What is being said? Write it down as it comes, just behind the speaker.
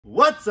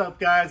What's up,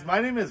 guys?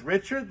 My name is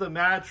Richard the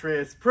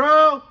Mattress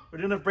Pro. We're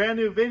doing a brand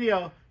new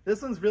video.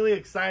 This one's really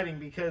exciting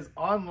because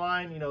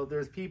online,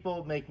 there's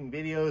people making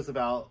videos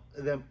about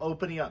them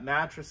opening up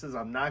mattresses.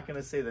 I'm not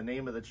going to say the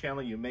name of the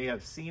channel. You may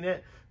have seen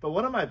it. But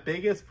one of my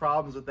biggest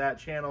problems with that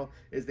channel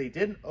is they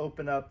didn't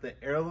open up the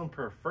Heirloom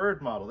Preferred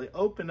model. They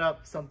opened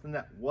up something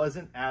that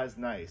wasn't as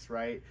nice,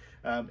 right?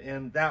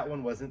 And that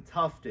one wasn't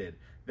tufted.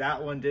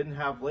 That one didn't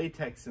have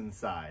latex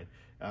inside.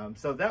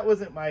 So that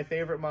wasn't my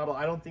favorite model.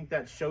 I don't think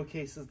that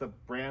showcases the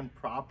brand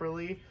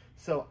properly.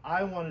 So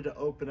I wanted to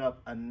open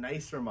up a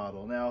nicer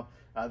model. Now,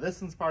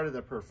 this one's part of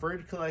the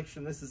Preferred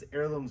collection. This is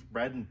Heirloom's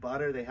bread and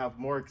butter. They have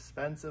more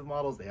expensive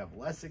models. They have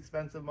less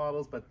expensive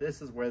models, but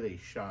this is where they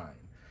shine.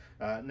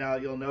 Now,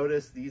 you'll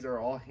notice these are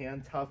all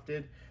hand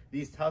tufted.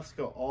 These tufts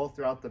go all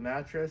throughout the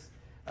mattress.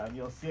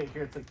 You'll see it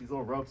here. It's like these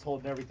little ropes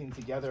holding everything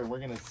together. And we're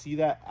going to see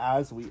that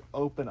as we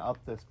open up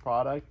this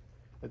product.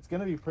 It's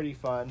going to be pretty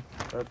fun.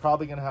 We're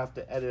probably going to have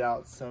to edit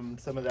out some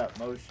of that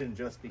motion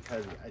just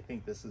because I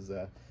think this is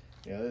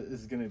this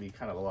is going to be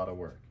kind of a lot of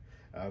work.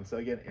 So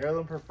again,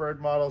 Heirloom Preferred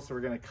model. So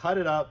we're going to cut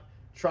it up,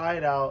 try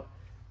it out.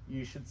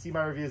 You should see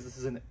my reviews. This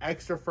is an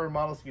extra firm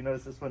model, so you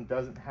notice this one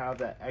doesn't have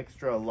that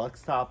extra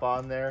Lux top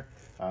on there.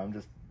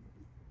 Just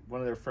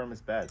one of their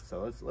firmest beds.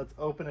 So let's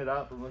open it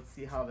up and let's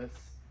see how this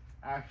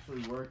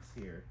actually works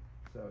here.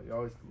 So you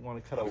always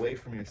want to cut away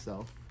from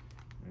yourself.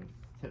 Right.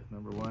 Tip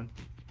number one.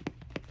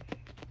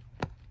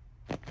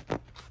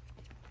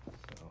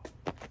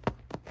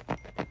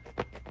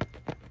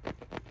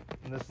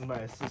 And this is my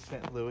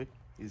assistant, Louis.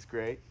 He's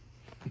great.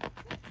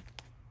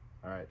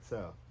 All right,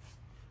 so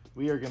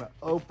we are gonna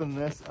open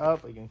this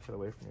up. Again, cut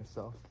away from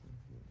yourself.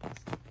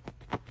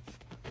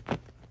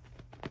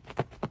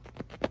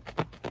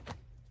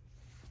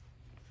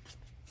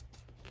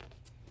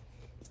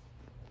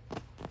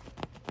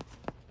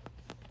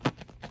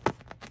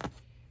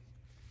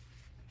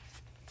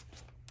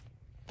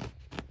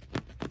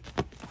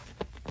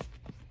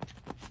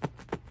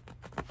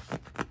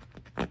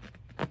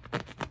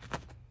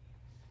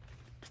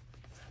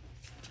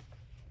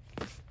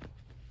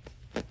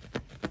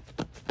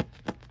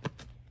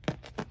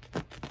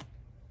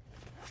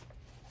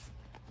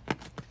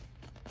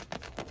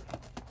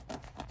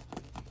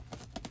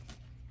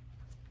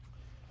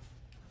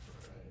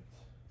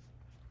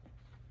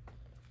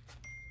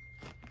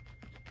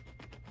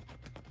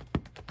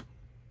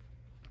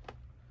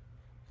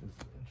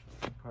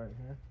 Part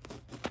here.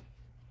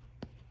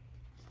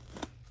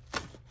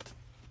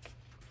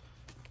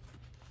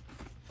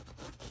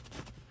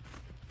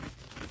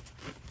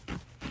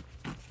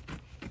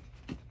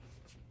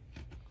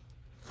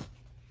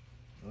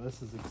 Well,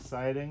 this is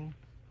exciting.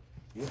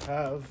 You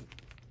have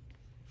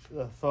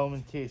the foam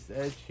encased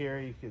edge here.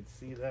 You can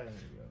see that.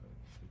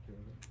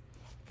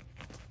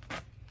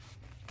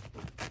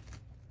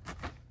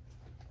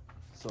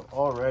 So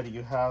already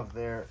you have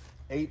there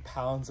 8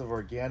 pounds of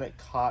organic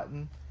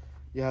cotton.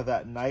 You have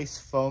that nice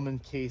foam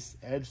encased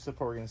edge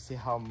support. We're going to see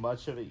how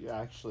much of it you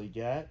actually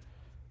get.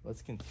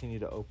 Let's continue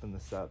to open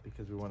this up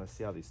because we want to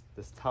see how this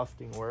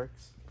tufting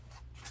works.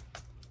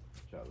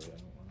 Good job, Lee. I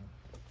don't want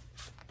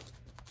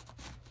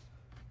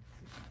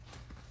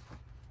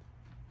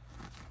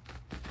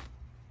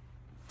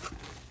to.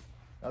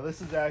 Now this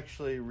is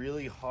actually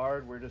really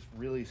hard. We're just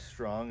really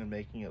strong and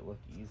making it look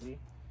easy.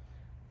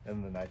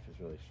 And the knife is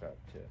really sharp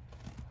too.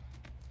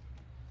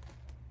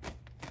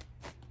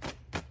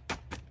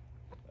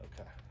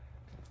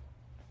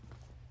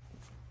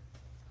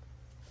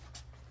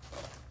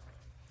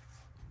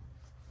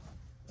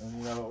 And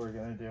you know what we're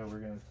going to do? We're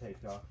going to take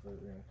off, we're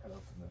going to cut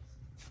open this.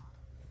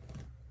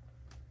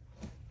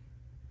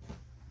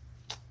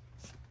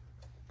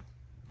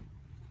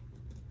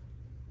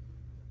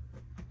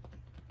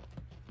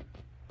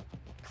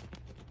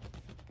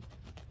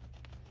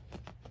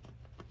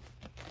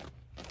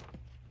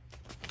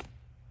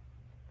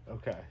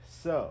 Okay,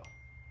 so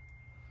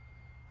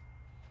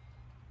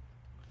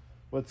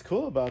what's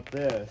cool about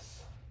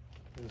this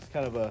is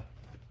kind of a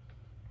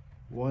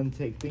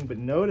one-take thing, but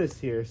notice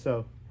here,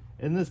 so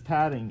in this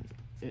padding,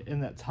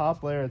 in that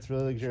top layer, it's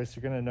really luxurious.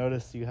 You're gonna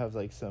notice you have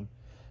like some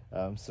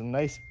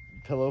nice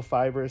pillow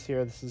fibers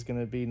here. This is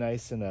gonna be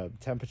nice and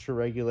temperature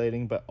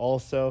regulating, but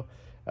also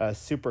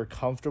super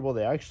comfortable.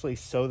 They actually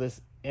sew this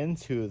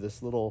into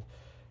this little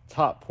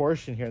top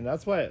portion here, and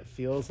that's why it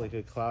feels like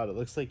a cloud. It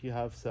looks like you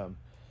have some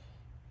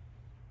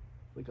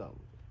like a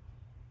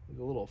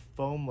little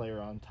foam layer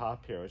on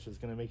top here, which is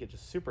gonna make it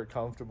just super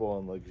comfortable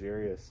and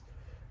luxurious.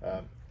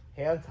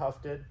 Hand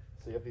tufted.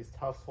 So you have these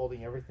tufts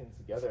holding everything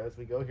together. As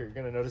we go here, you're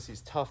going to notice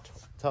these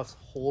tufts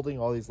holding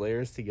all these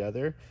layers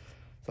together.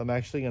 So I'm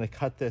actually going to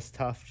cut this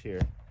tuft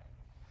here.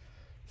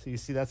 So you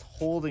see that's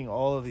holding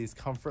all of these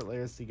comfort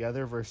layers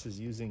together versus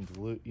using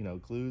glue,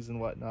 glues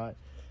and whatnot.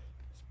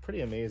 It's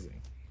pretty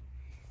amazing.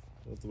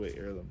 I love the way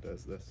Aireloom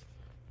does this.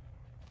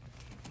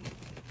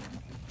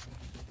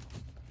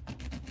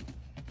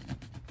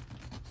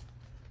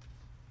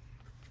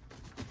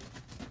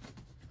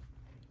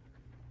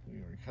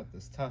 Cut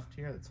this tuft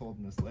here that's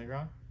holding this layer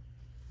on.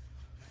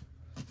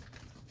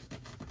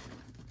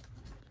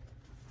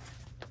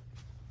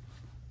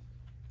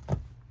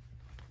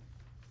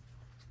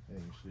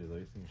 should do, though?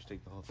 You think you should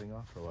take the whole thing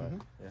off or what?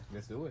 Yeah,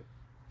 let's do it.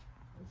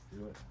 Let's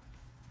do it.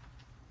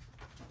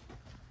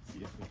 Let's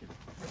see if we can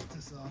get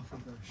this off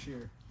with our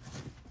sheer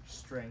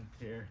strength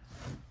here.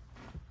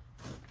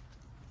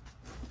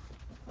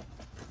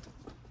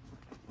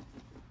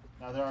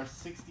 Now there are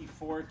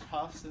 64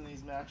 tufts in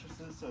these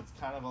mattresses, so it's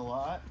kind of a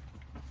lot.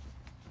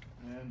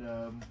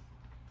 And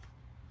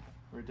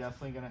we're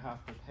definitely gonna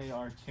have to pay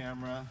our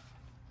camera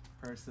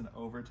person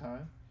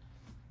overtime.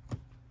 Let's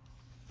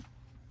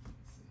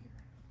see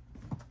here.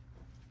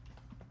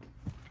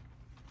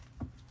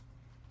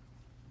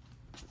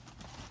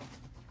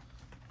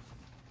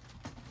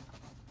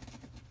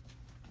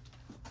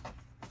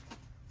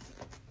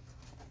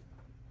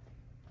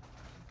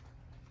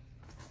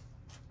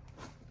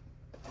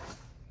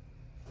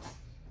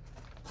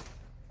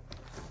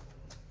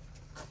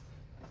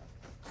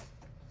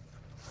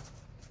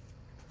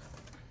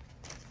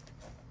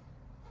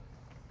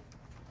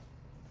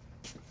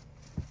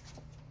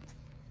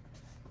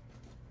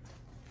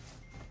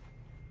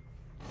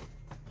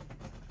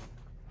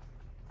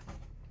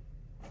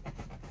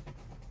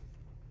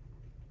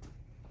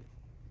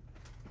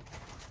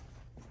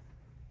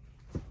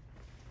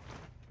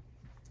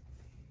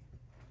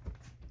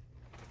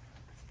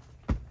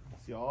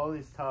 See, all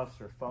these tufts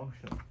are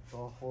functional. It's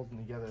all holding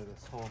together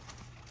this whole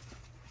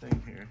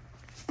thing here.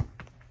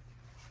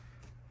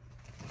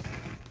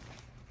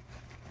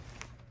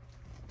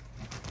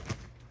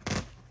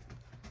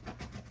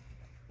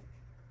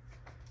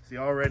 See,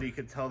 already you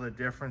could tell the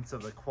difference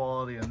of the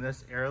quality in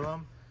this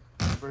Aireloom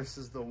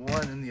versus the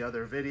one in the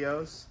other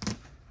videos.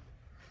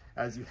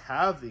 As you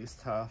have these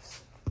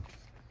tufts,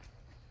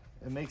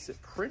 it makes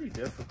it pretty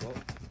difficult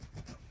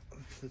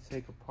to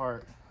take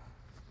apart.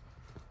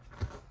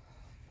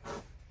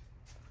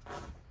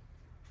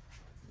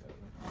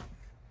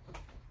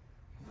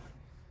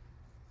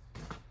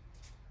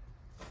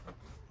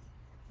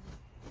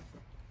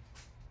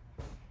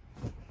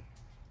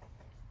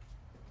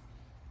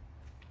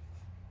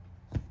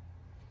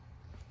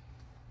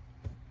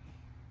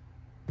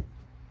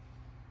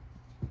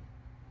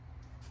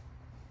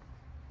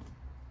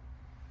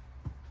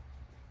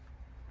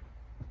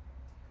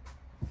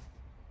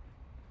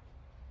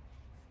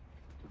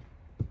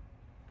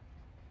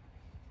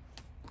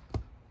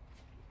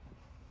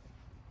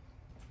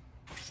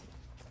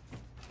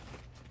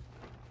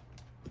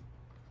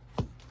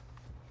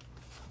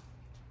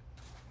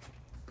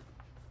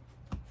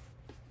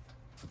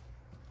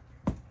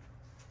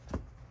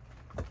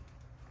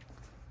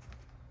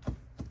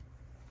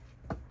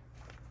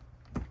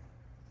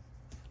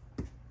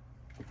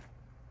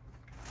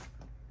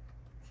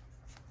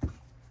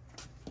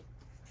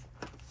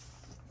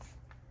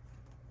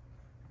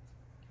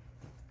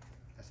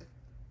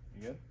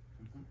 You good?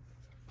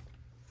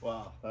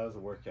 Wow, that was a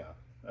workout.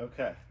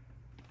 Okay,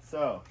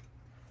 so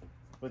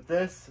with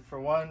this, for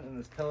one, in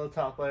this pillow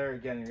top layer,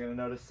 again, you're gonna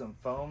notice some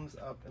foams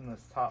up in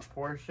this top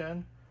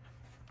portion.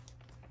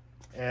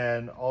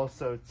 And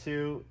also,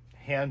 two,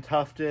 hand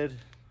tufted.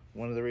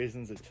 One of the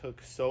reasons it took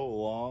so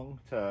long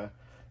to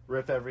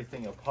rip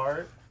everything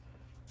apart.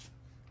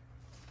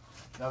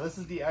 Now this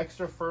is the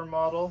extra firm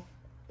model.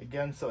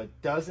 Again, so it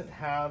doesn't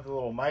have the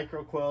little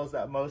micro coils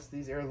that most of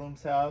these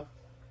Airelooms have.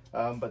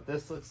 But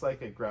this looks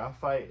like a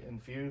graphite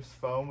infused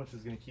foam, which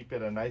is going to keep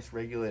it a nice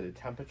regulated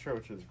temperature,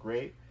 which is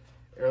great.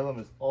 Aireloom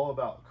is all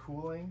about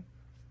cooling,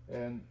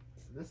 and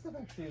this stuff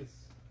actually is,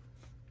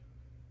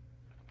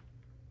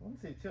 I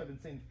wouldn't say too, I've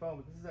been saying foam,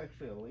 but this is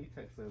actually a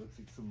latex layer. It looks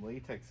like some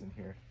latex in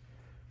here,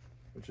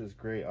 which is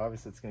great.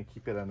 Obviously it's going to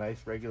keep it a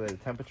nice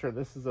regulated temperature.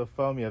 This is a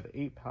foam. You have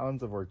 8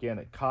 pounds of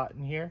organic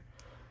cotton here.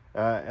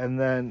 And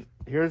then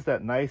here's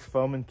that nice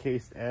foam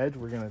encased edge.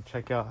 We're going to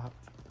check out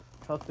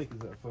how thick is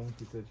that foam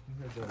encased edge. Can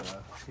you hear the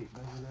tape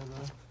measure there,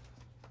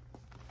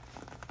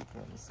 though?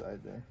 On the side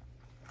there.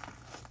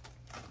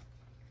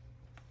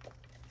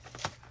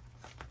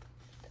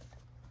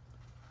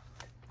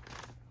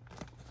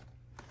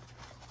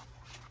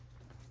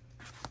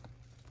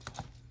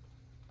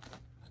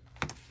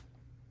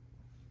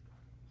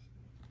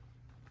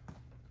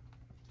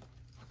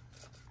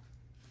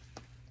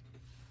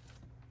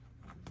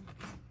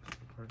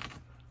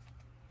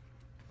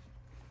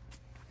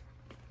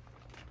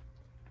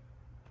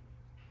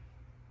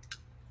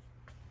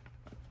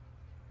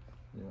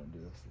 You don't do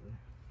this today.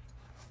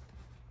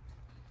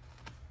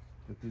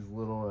 Get these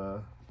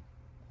little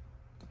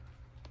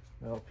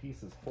metal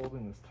pieces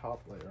holding this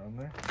top layer on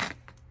there.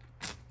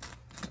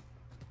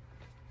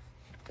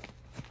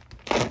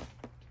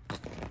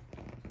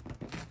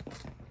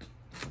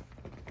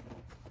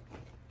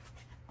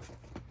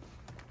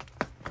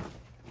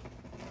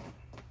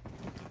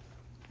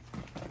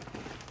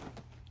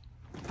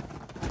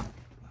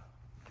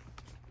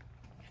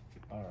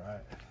 All right.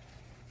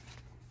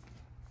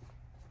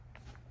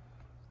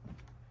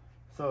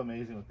 So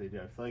amazing what they do.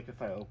 I feel like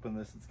if I open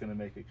this, it's going to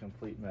make a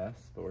complete mess,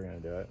 but we're going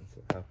to do it and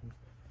see what happens.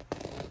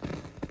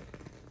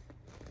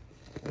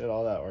 Look at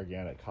all that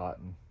organic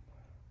cotton.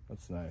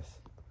 That's nice.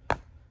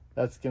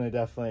 That's going to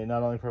definitely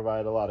not only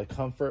provide a lot of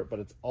comfort, but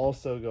it's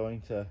also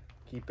going to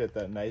keep it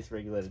that nice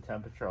regulated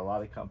temperature. A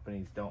lot of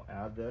companies don't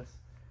add this.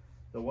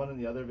 The one in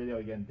the other video,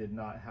 again, did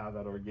not have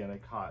that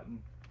organic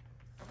cotton.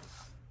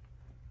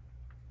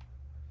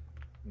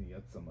 You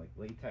got some like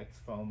latex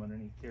foam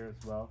underneath here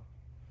as well.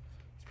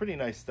 It's pretty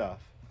nice stuff.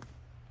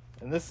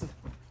 And this is,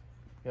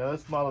 you know,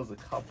 this model is a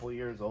couple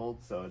years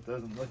old, so it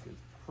doesn't look as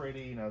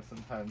pretty. You know,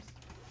 sometimes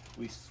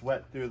we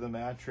sweat through the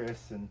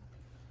mattress and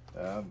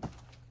you know,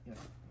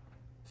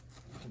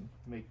 can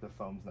make the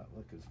foams not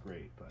look as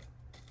great, but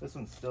this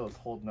one still is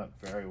holding up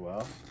very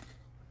well.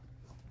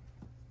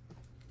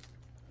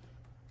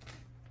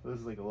 So this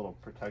is like a little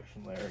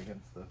protection layer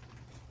against the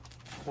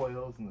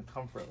coils and the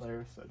comfort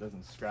layer, so it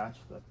doesn't scratch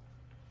the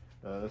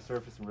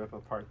surface and rip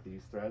apart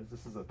these threads.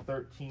 This is a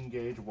 13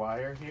 gauge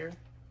wire here.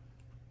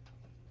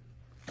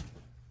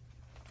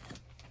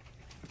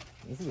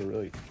 This is a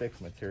really thick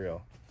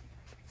material.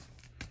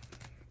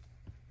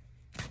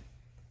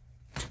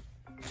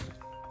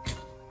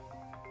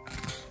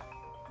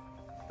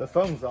 The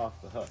foam's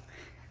off the hook.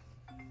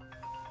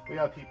 We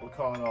got people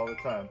calling all the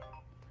time.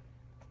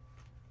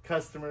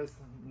 Customers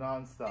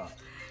non-stop.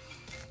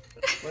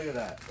 Look at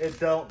that. It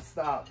don't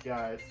stop,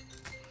 guys.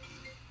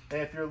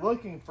 And if you're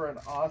looking for an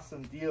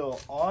awesome deal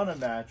on a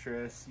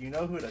mattress, you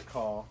know who to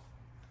call.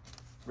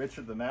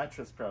 Richard the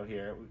Mattress Pro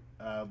here.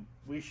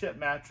 We ship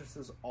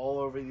mattresses all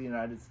over the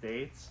United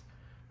States,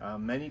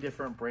 many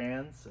different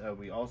brands.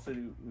 We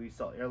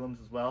sell heirlooms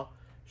as well.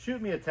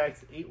 Shoot me a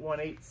text,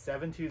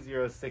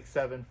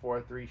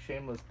 818-720-6743.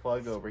 Shameless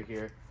plug over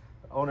here.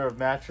 Owner of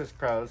Mattress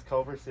Pros,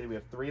 Culver City. We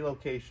have 3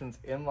 locations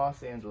in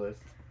Los Angeles.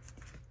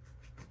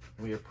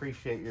 We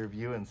appreciate your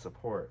view and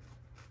support.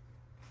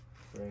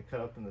 We're going to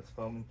cut up in this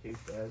foam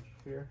encased edge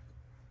here.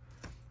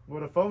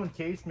 What a foam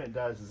encasement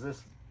does is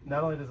this,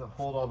 not only does it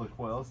hold all the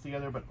coils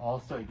together, but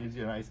also it gives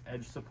you a nice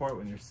edge support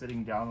when you're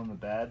sitting down on the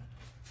bed.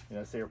 You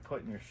know, say you're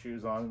putting your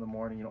shoes on in the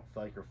morning, you don't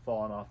feel like you're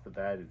falling off the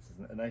bed. It's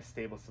a nice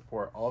stable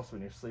support. Also,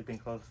 when you're sleeping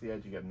close to the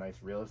edge, you get a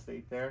nice real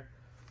estate there.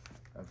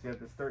 So you have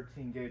this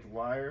 13 gauge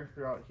wire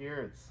throughout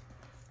here. It's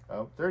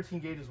 13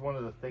 gauge is one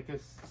of the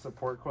thickest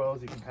support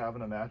coils you can have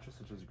in a mattress,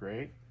 which is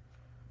great.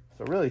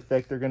 So really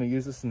thick. They're going to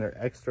use this in their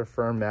extra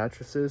firm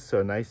mattresses.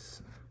 So a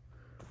nice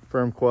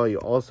firm coil. You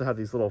also have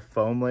these little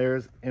foam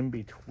layers in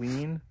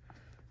between.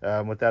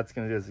 What that's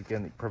going to do is,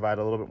 again, provide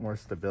a little bit more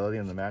stability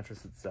in the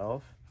mattress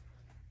itself.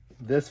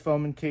 This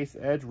foam encased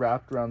edge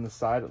wrapped around the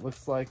side, it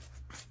looks like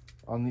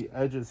on the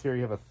edges here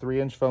you have a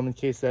 3-inch foam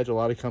encased edge. A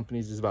lot of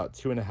companies use about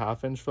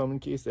 2.5-inch foam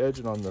encased edge,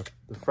 and on the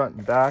front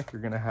and back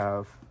you're going to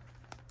have,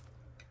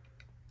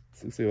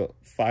 let's see, about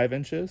 5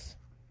 inches,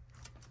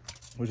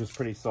 which is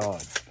pretty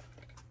solid.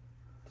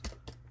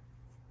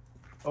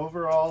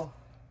 Overall,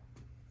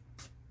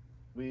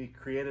 we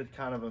created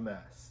kind of a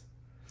mess.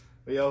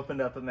 We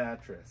opened up a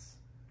mattress.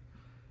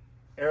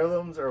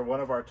 Heirlooms are one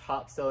of our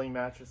top selling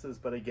mattresses,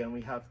 but again,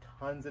 we have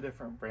tons of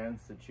different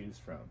brands to choose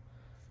from.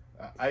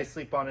 I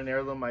sleep on an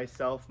Heirloom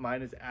myself.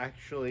 Mine is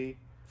actually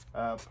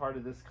part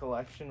of this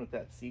collection with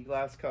that sea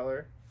glass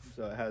color.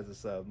 So it has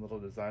this little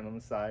design on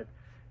the side.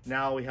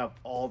 Now we have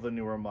all the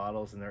newer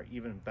models, and they're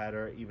even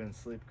better, even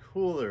sleep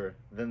cooler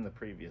than the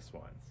previous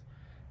ones.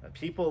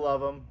 People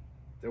love them.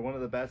 They're one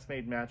of the best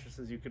made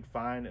mattresses you could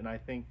find, and I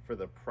think for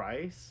the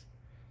price,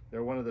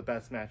 they're one of the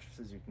best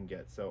mattresses you can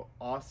get. So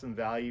awesome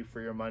value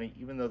for your money,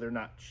 even though they're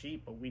not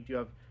cheap, but we do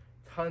have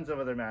tons of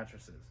other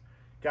mattresses.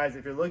 Guys,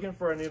 if you're looking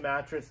for a new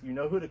mattress, you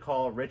know who to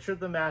call. Richard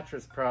the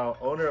Mattress Pro,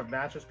 owner of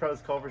Mattress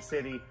Pros Culver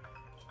City.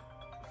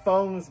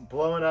 Phones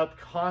blowing up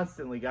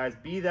constantly, guys.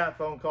 Be that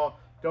phone call.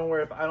 Don't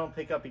worry, if I don't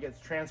pick up, it gets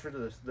transferred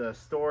to the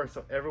store,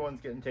 so everyone's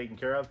getting taken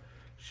care of.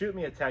 Shoot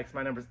me a text.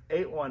 My number is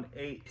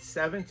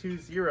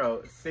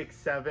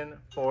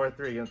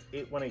 818-720-6743. That's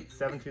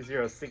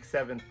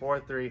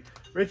 818-720-6743.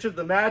 Richard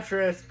the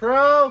Mattress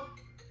Pro.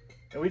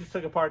 And we just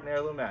took apart an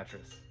Aireloom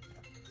mattress.